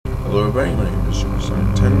everybody, my name is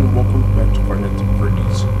Silent 10. Welcome back to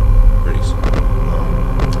Freddy's.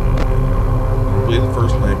 I played the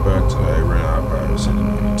first night, but I ran out by the second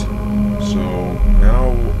night. So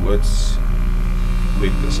now let's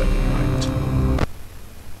wait the second night.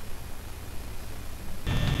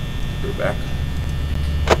 Go back.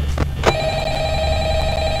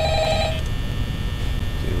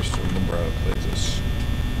 See, we still remember how to play this.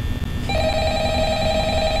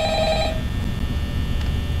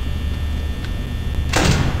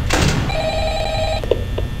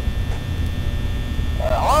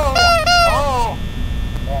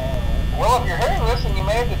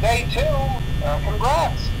 Day 2,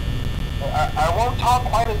 congrats. I won't talk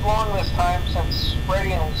quite as long this time since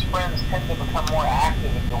Freddy and his friends tend to become more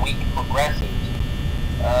active as the week progresses.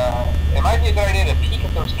 It might be a good idea to peek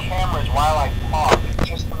at those cameras while I talk,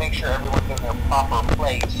 just to make sure everyone's in their proper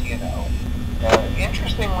place, you know.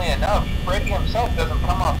 Interestingly enough, Freddy himself doesn't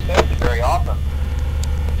come off stage very often.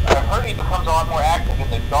 I've heard he becomes a lot more active in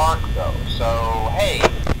the dark, though, so hey,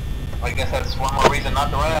 I guess that's one more reason not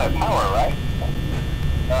to run out of power, right?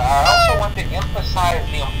 I also want to emphasize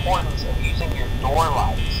the importance of using your door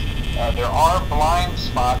lights. There are blind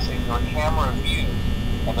spots in your camera view,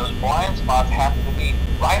 and those blind spots happen to be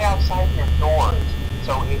right outside your doors.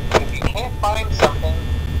 So if you can't find something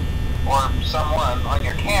or someone on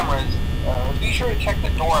your cameras, be sure to check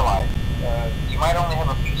the door light. You might only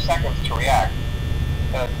have a few seconds to react.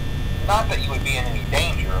 Not that you would be in any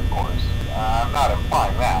danger, of course. I'm not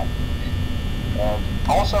implying that.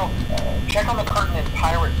 Also, check on the curtain in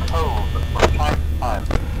Pirate Cove from time to time.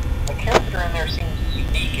 The character in there seems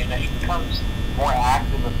unique in that he becomes more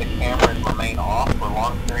active if the cameras remain off for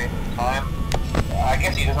long periods of time. I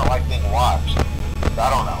guess he doesn't like being watched. I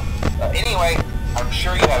don't know. Anyway, I'm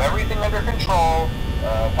sure you have everything under control.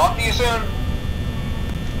 Talk to you soon.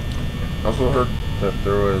 I also heard that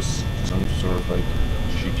there was some sort of like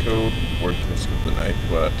cheat code where you can skip the night,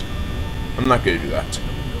 but I'm not going to do that.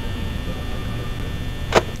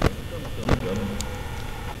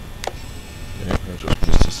 Yeah, I just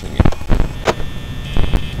missed the singing.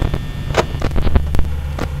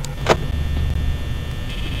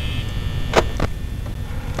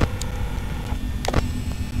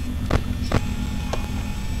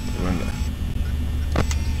 Go in there.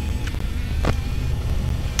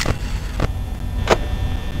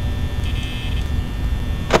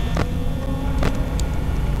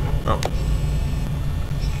 Oh.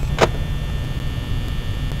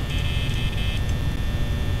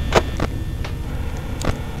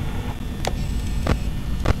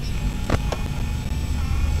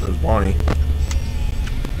 Bonnie.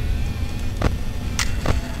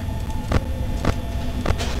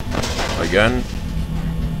 Again.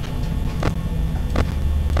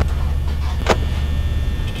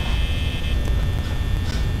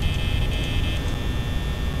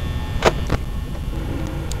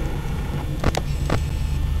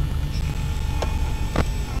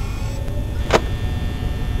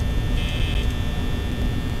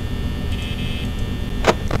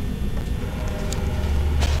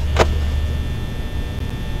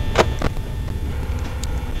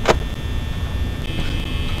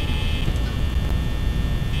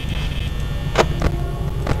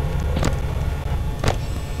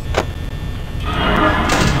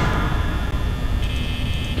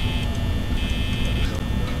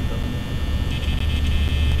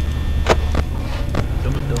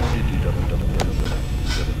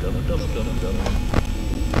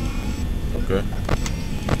 Okay.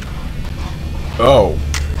 Oh.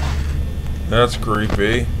 That's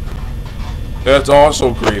creepy. That's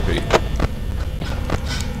also creepy.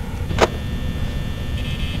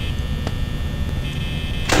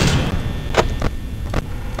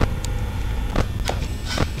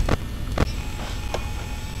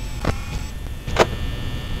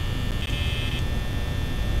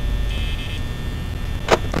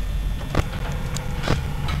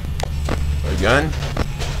 Again?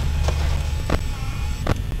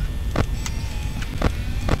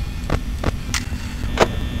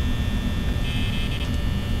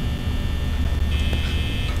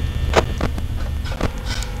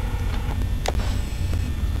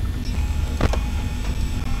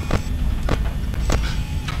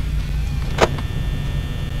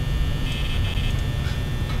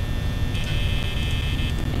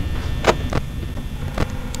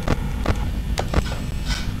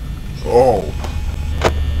 Oh.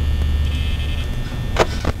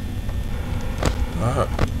 That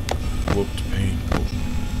looked painful.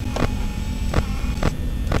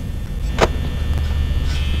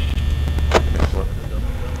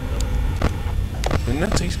 Didn't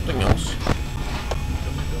that say something else?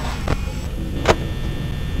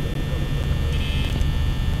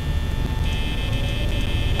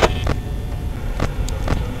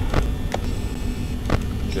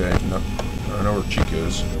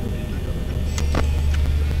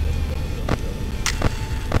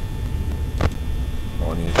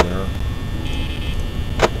 there.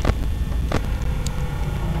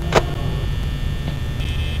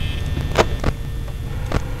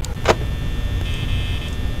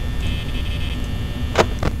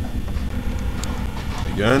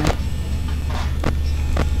 Again.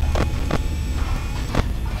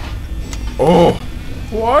 Oh!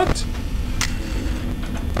 What?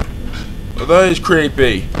 Oh, that is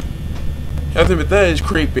creepy. I think that is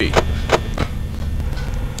creepy.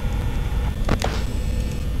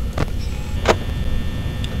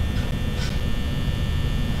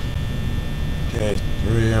 Okay,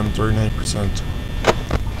 3 AM, 39%.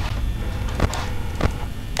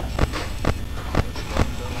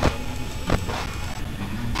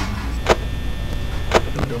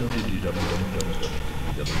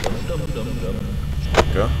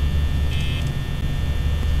 Okay.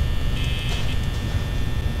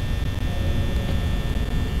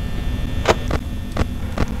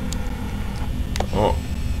 Oh,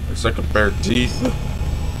 it's like a pair of teeth.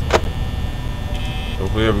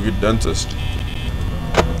 Hopefully, I have a good dentist.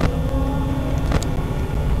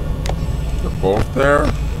 They're both there.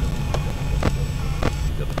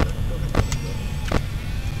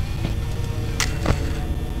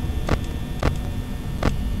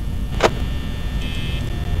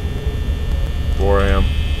 4 AM.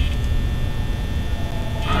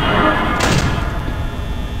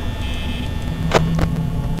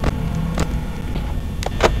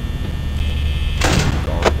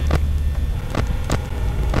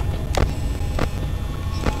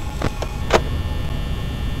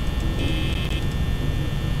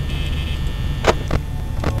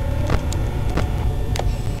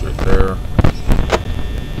 Right there.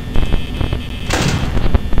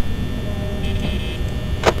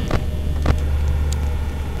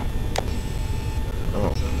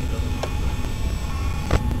 Oh.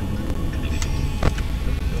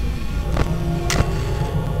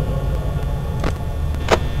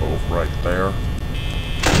 Both right there.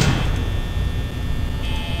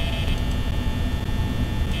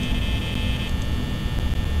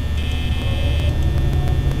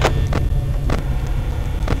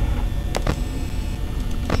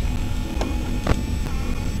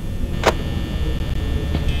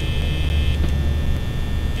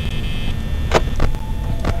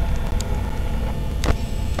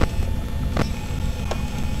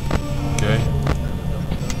 Okay.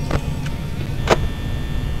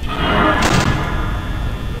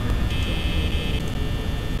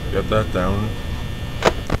 Get that down.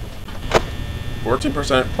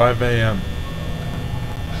 14%, 5 AM.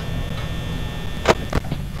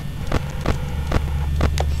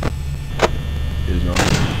 He's going.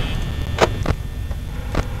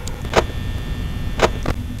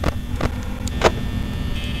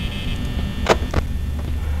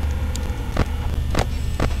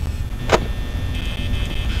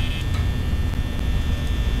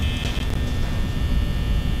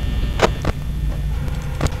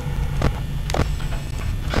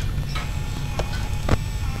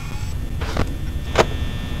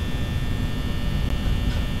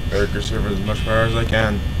 Better conserve as much power as I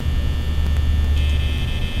can.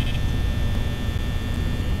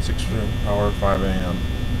 6% power, 5 AM.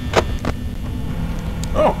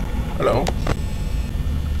 Oh, hello.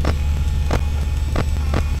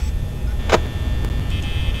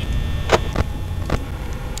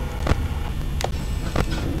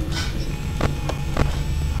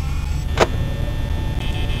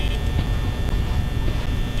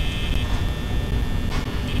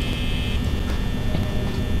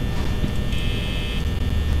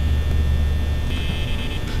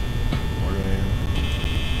 What am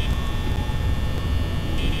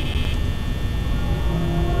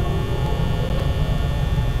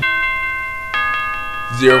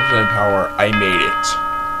 0% power. I made it.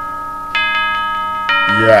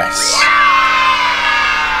 Yes.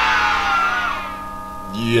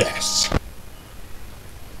 Yes.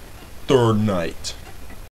 Third night.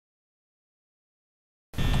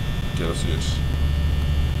 Okay, let's do this.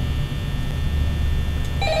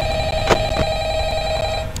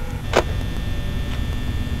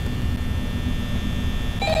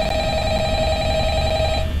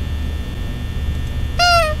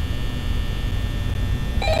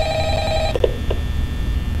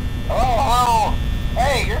 Oh,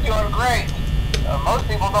 hey, you're doing great. Most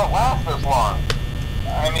people don't last this long.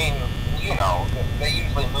 I mean, you know, they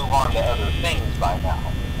usually move on to other things by now.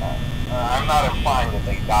 I'm not implying that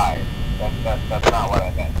they died. That's not what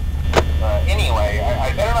I meant. Anyway,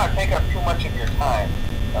 I better not take up too much of your time.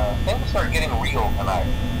 Things are getting real tonight.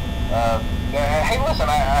 Hey, listen,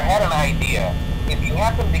 I had an idea. If you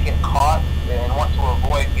happen to get caught and want to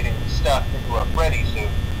avoid getting stuffed into a Freddy suit,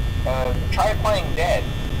 try playing dead.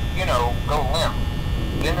 you know, go limp.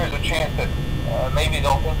 Then there's a chance that maybe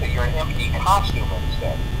they'll think that you're an empty costume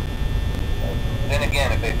instead. Then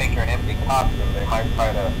again, if they think you're an empty costume, they might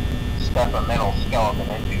try to stuff a mental skeleton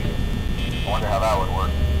into you. I wonder how that would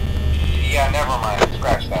work. Yeah, never mind.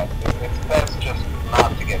 Scratch that. It's best just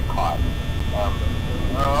not to get caught.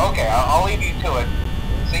 Okay, I'll leave you to it.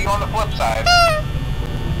 See you on the flip side.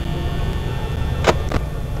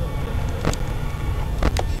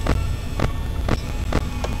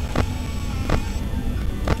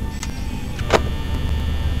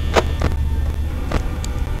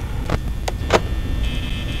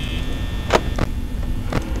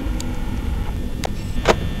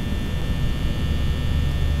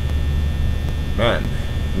 Man,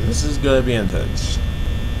 this is gonna be intense.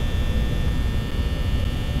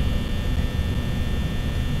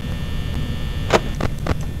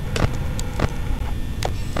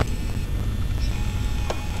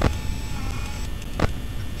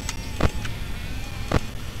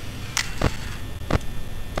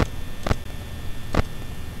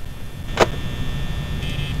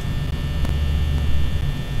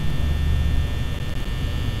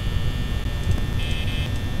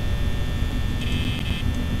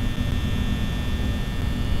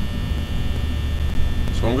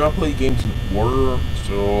 So I'm gonna play games in order,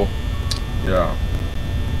 so yeah.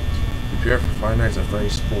 Prepare for Five Nights at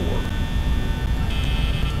Freddy's 4.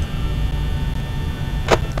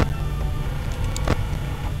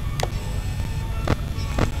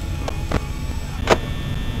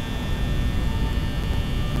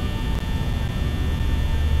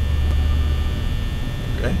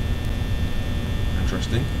 Okay.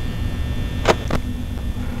 Interesting.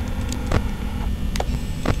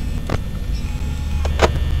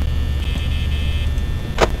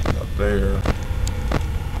 There.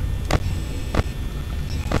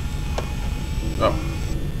 Oh.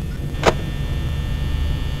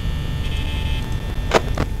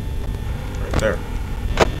 Right there.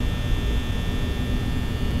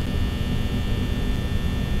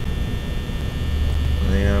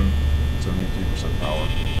 And 72% power.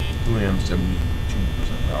 2 AM 72%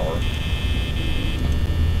 power.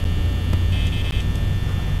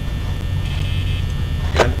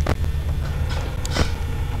 Again.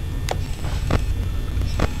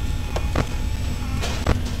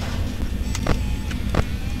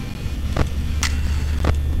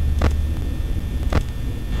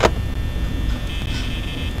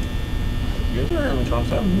 You guys are having trouble.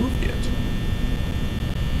 I haven't moved yet.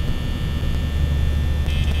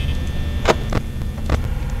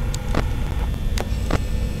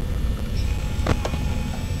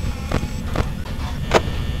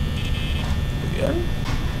 Again?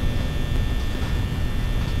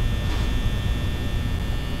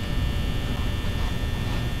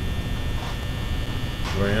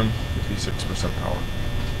 2 AM, 56% power.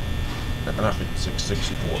 Not 56,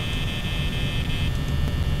 64.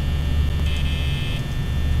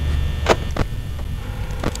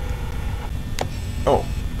 Oh.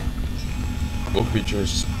 Both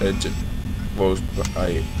creatures' edge blows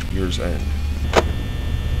by year's end.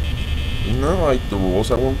 Isn't that like the rules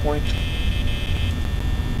at one point?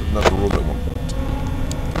 Not the rules at one point.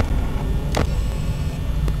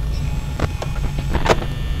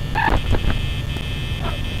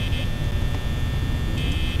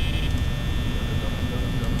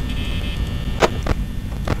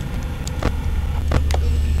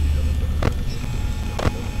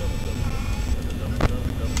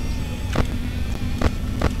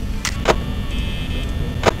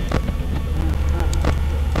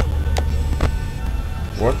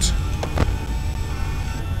 What?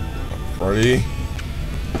 Freddy?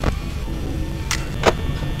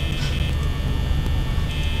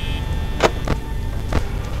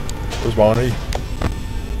 Where's Bonnie?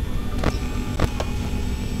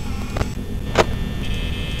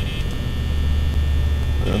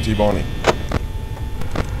 I don't see Bonnie.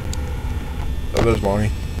 Oh, there's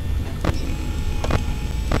Bonnie.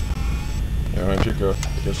 Yeah, Chica.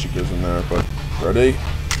 I guess Chica's in there, but Freddy?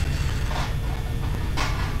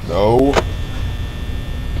 No.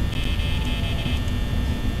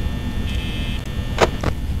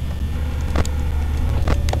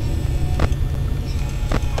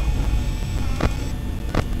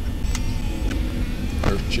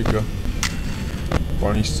 There's Chica.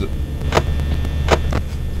 Bonnie's in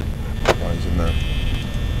there.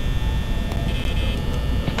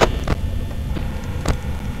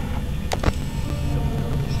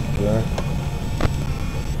 Okay.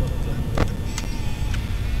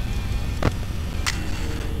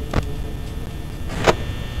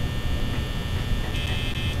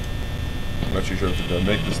 I'm not too sure if we're gonna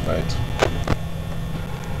make this night.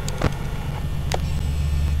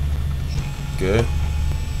 Okay.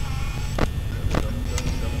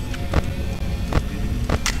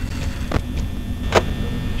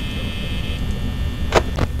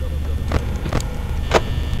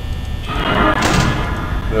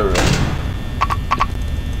 There we go.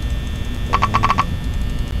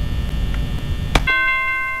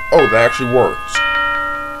 Oh, that actually works.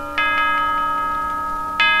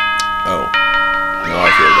 Oh. Now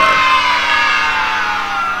I feel bad.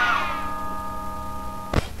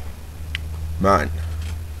 Man.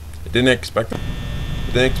 I didn't expect that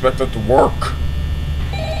to work.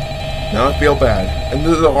 Now I feel bad. And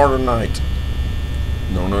this is a harder night.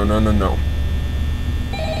 No, no, no, no, no.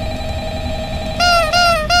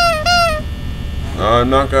 I'm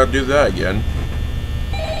not gonna do that again.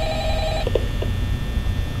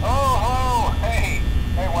 Oh, hey,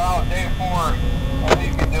 wow, day 4. I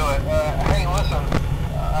think you can do it. Hey, listen,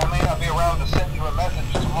 I may not be around to send you a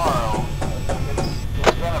message tomorrow.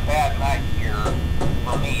 It's been a bad night here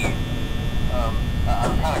for me.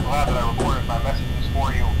 I'm kind of glad that I recorded my messages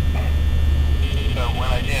for you. So when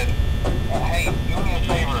I did, hey, do me a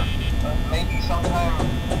favor. Maybe sometime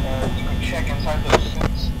you could check inside those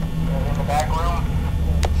suits in the back room.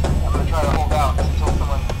 I'm going to try to hold out until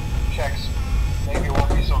someone checks. Maybe it won't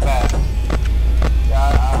be so bad. Yeah,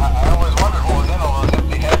 I always wondered what was in all those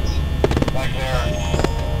empty heads back there.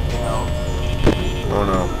 You know. Oh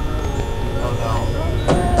no. Oh no.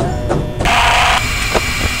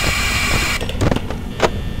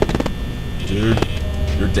 Dude,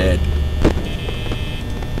 you're dead.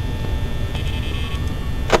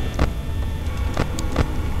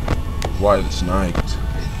 Why this night?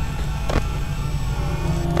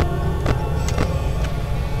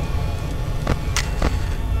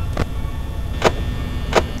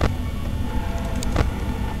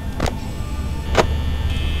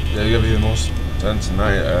 They're gonna be the most intense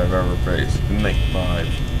night I've ever faced. Night 5.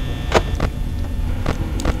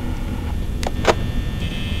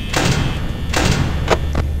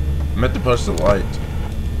 I meant to push the light.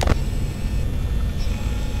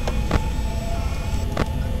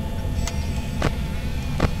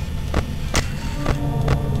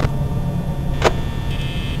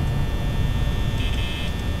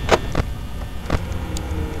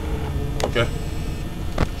 Okay.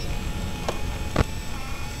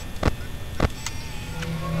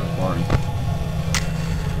 Barney.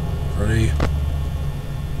 Freddy.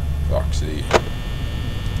 Foxy.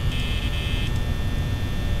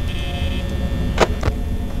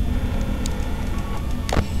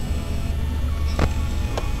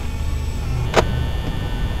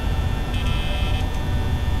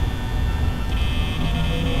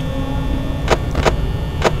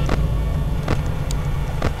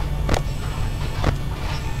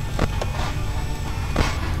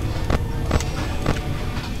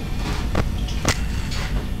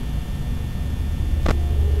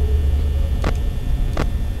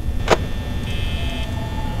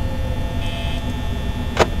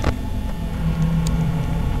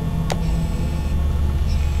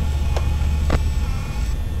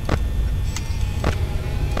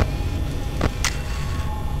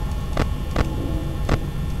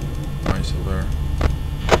 There.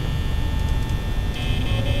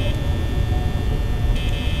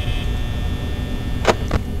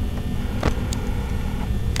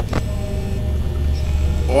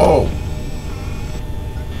 Oh!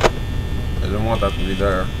 I didn't want that to be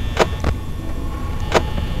there.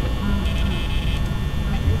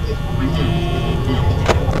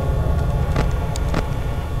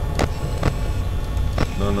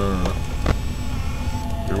 No, no, no, no.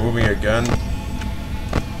 You're moving again.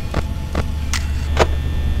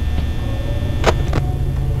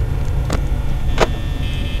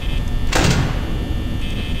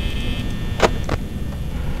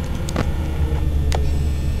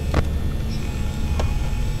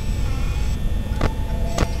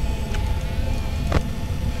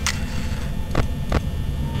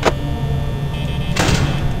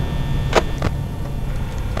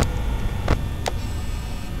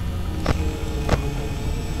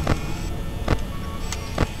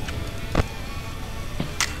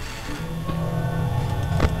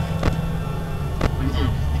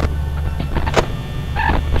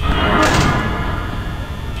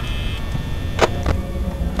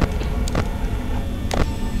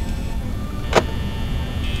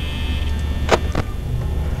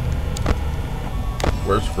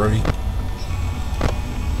 Where's Freddy?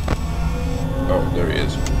 Oh, there he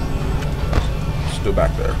is. Still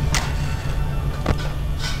back there.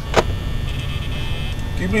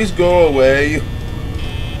 Can you please go away?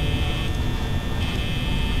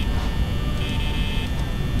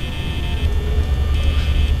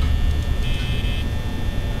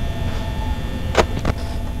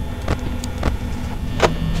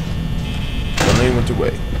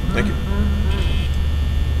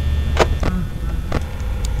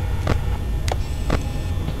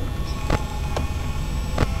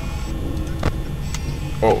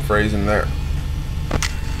 Oh, Freddy's in there.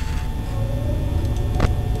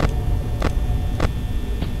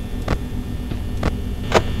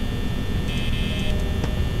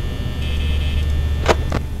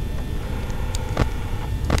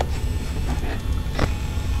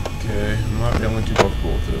 Okay, I'm not feeling too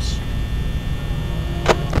comfortable with this.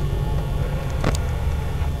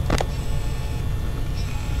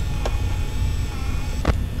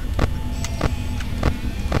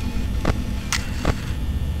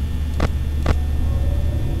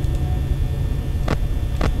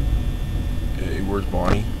 Where's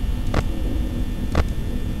Bonnie?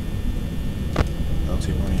 I don't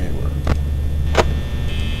see Bonnie anywhere.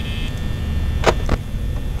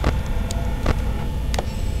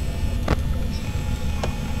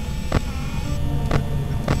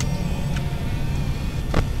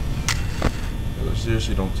 I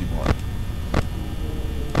seriously don't see Bonnie.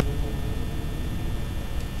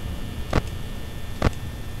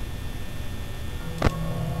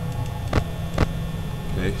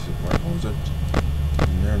 Okay, so what was it?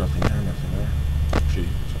 Nothing there, nothing there, nothing there. Gee,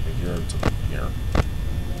 something here, something here.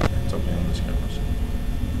 And something on this camera.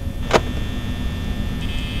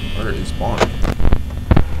 Where is Bonnie?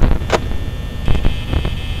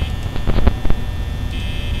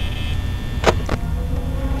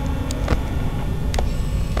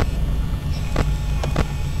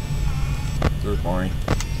 There's Bonnie.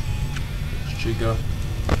 There's Chica.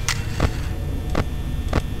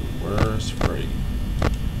 Where's Freddy?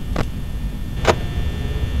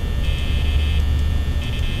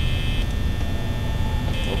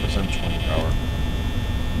 Power.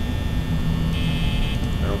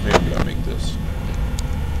 I don't think I'm gonna make this.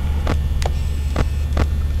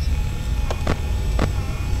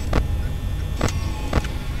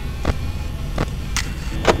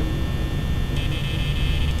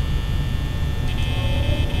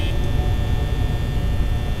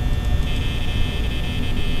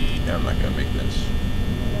 Yeah, I'm not gonna make this.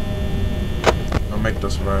 I'll make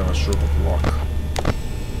this when I have a stroke of luck.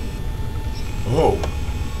 Oh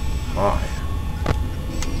my.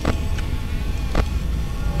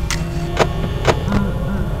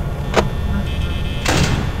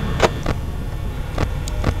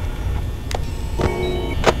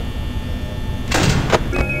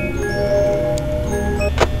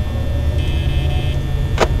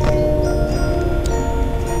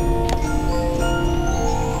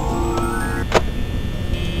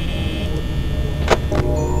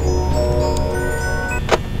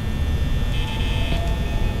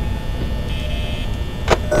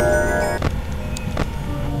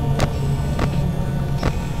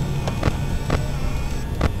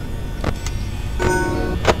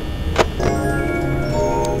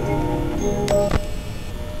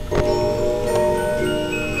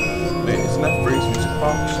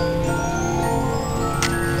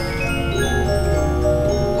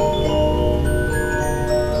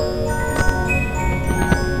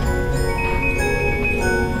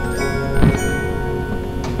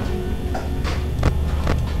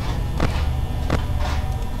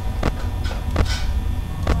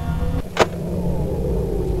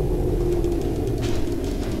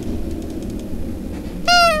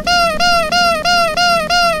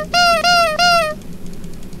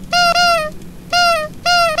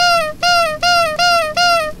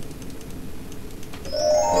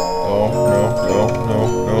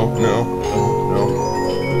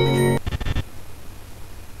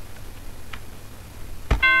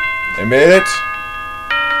 I made it.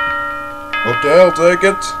 Okay, I'll take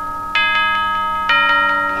it.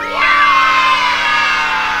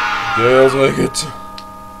 Okay, I'll take it.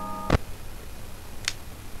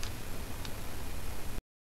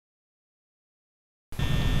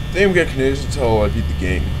 I think I'm getting confused until I beat the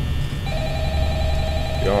game.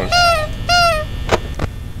 To be honest.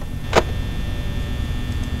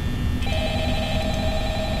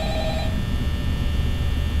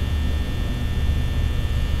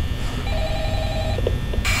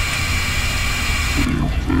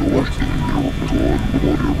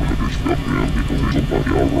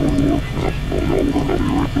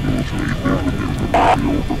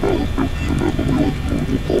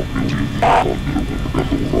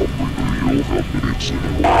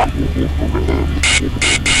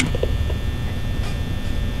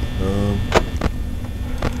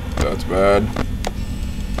 That's bad.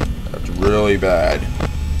 That's really bad.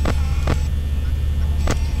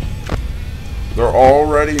 They're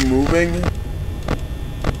already moving?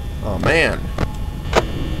 Oh man.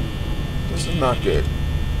 This is not good.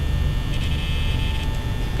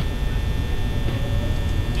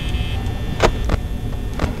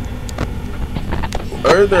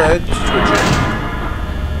 Where are their heads switching?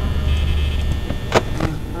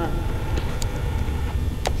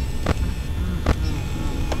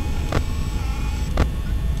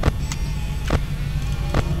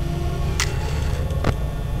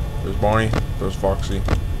 There's Foxy.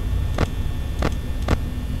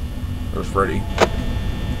 There's Freddy.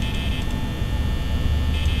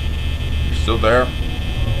 You still there?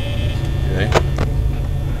 Okay.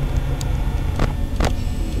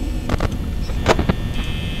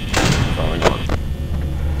 Finally gone.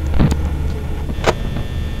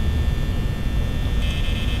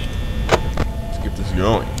 Let's keep this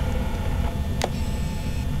going.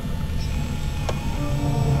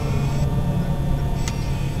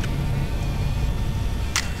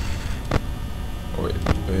 Oh wait,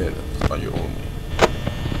 bed. That's not you only.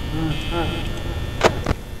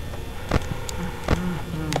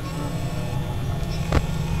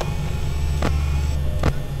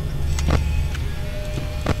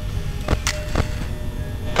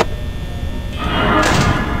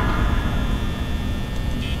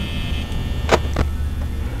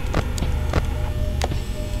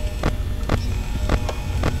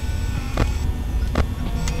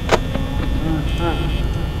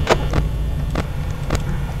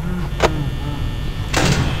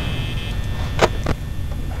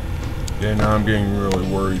 Yeah, now I'm getting really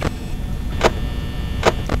worried.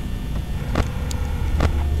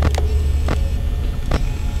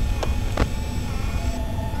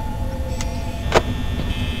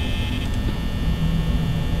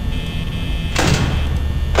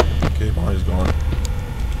 Okay, body's gone.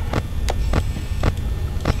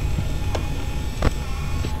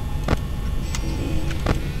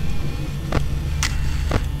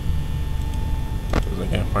 Because I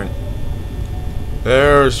can't find.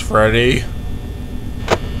 There's Freddy.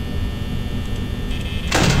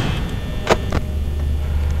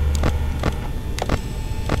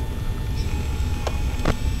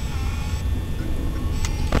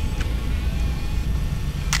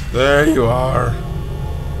 There you are.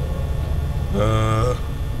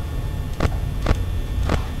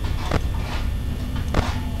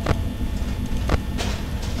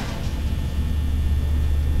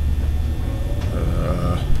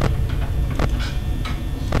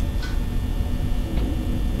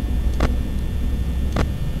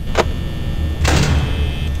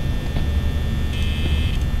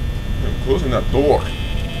 I'm closing that door.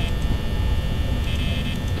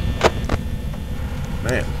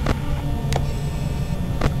 Man.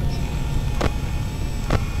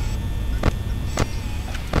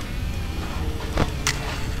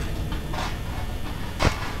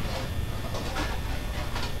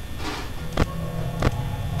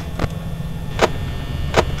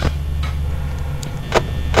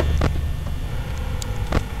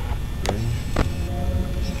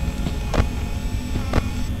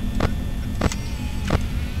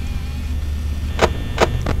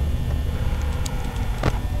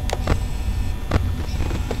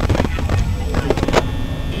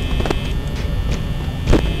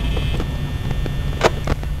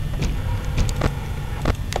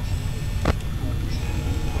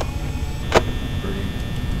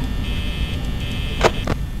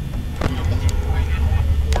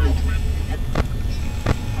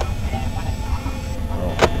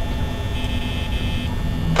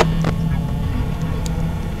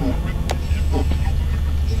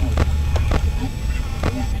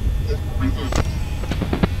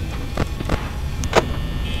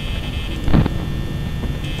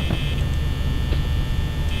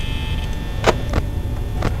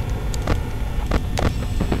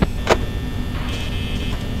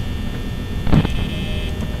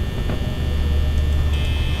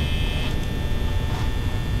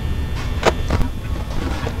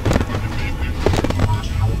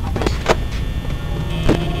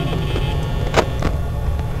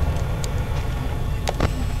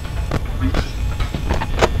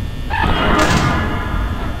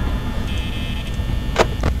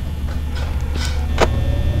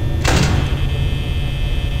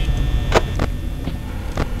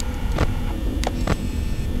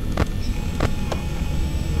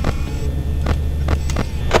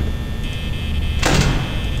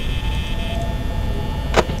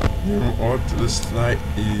 What this night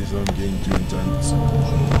is, I'm getting too intense.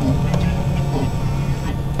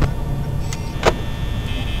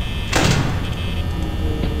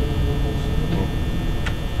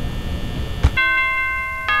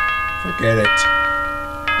 Forget it.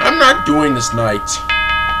 I'm not doing this night.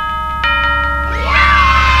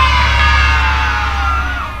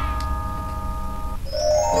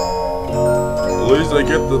 At least I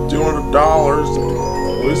get the $200.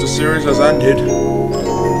 At least the series has ended.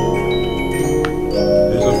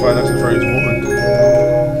 There's a Five Nights at Freddy's 1.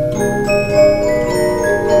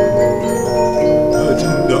 I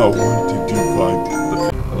did not want to do 5.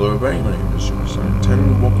 Hello everybody, my name is Super Sonic 10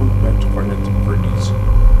 and welcome back to Five Nights at Freddy's.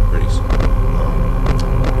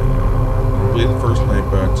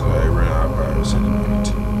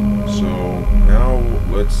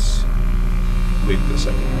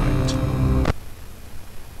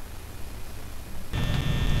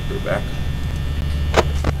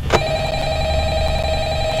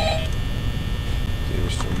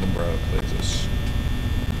 remember how to play this.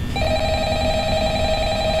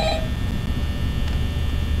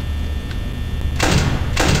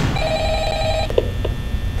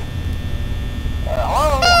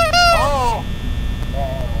 Hello? Hello?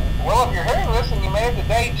 Well, if you're hearing this and you made it to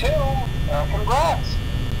day 2, congrats.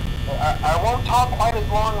 I won't talk quite as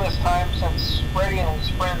long this time since Freddy and his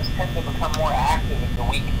friends tend to become more active as the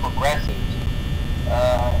week progresses.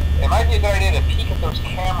 It might be a good idea to peek at those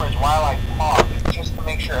cameras while I talk, just to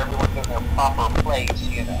make sure everyone's in their proper place,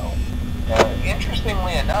 you know.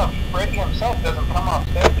 Interestingly enough, Freddy himself doesn't come off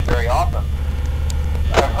stage very often.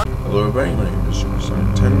 Hello everybody, my name is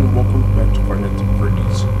Superstar 10 and welcome back to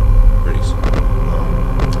Freddy's.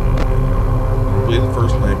 I played the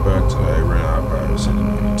first night, but I ran out of the second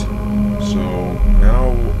night. So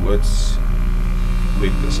now let's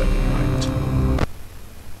leave the second night.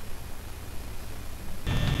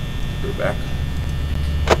 Go back.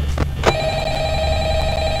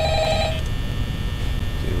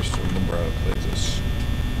 See if we still remember how to play this.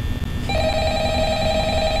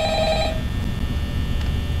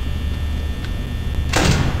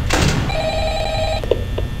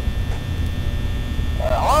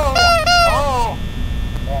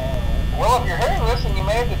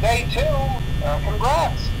 Day 2,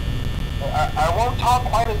 congrats. I won't talk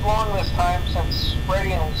quite as long this time since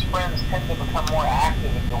Freddy and his friends tend to become more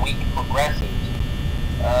active as the week progresses.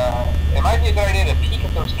 It might be a good idea to peek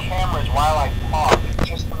at those cameras while I talk,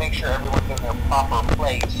 just to make sure everyone's in their proper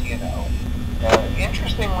place, you know.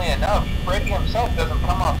 Interestingly enough, Freddy himself doesn't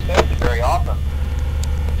come off stage very often.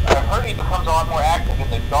 I've heard he becomes a lot more active in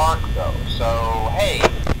the dark, though, so hey,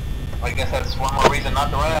 I guess that's one more reason not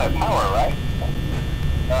to run out of power, right?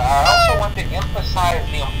 I also want to emphasize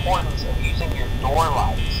the importance of using your door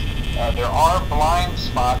lights. There are blind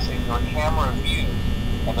spots in your camera view,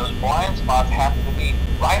 and those blind spots happen to be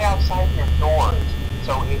right outside your doors.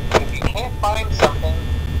 So if you can't find something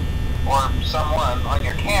or someone on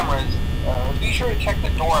your cameras, be sure to check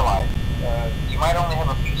the door light. You might only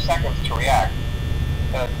have a few seconds to react.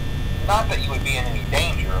 Not that you would be in any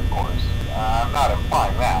danger, of course. I'm not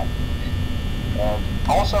implying that.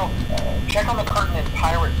 Also, check on the curtain in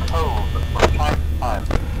Pirate Cove from time to time.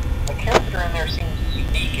 The character in there seems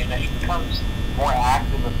unique in that he becomes more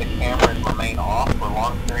active if the cameras remain off for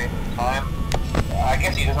long periods of time. I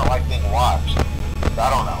guess he doesn't like being watched. I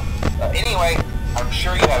don't know. Anyway, I'm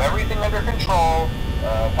sure you have everything under control.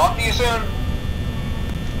 Talk to you soon.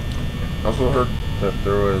 I also heard that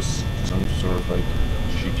there was some sort of like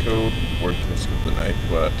cheat code where you can skip the night,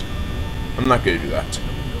 but I'm not going to do that.